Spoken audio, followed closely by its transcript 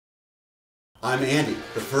I'm Andy,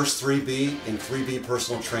 the first 3B in 3B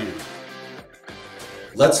personal training.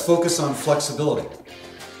 Let's focus on flexibility.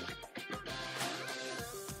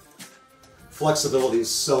 Flexibility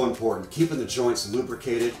is so important, keeping the joints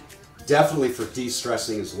lubricated, definitely for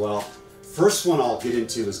de-stressing as well. First one I'll get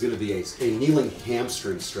into is going to be a kneeling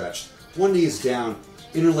hamstring stretch. One knee is down,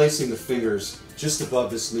 interlacing the fingers just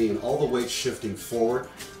above this knee and all the weight shifting forward,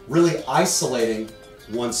 really isolating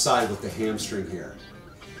one side with the hamstring here.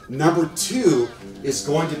 Number two is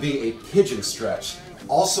going to be a pigeon stretch.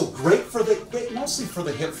 Also great for mostly for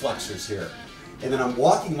the hip flexors here. And then I'm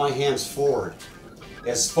walking my hands forward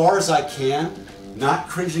as far as I can, not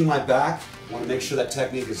cringing my back. I want to make sure that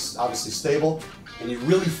technique is obviously stable, and you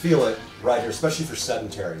really feel it right here, especially for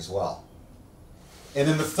sedentary as well. And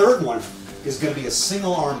then the third one is going to be a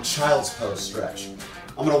single arm child's pose stretch.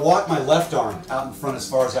 I'm going to walk my left arm out in front as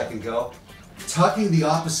far as I can go, tucking the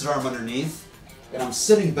opposite arm underneath, and I'm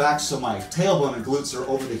sitting back so my tailbone and glutes are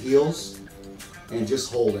over the heels, and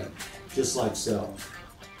just holding, just like so.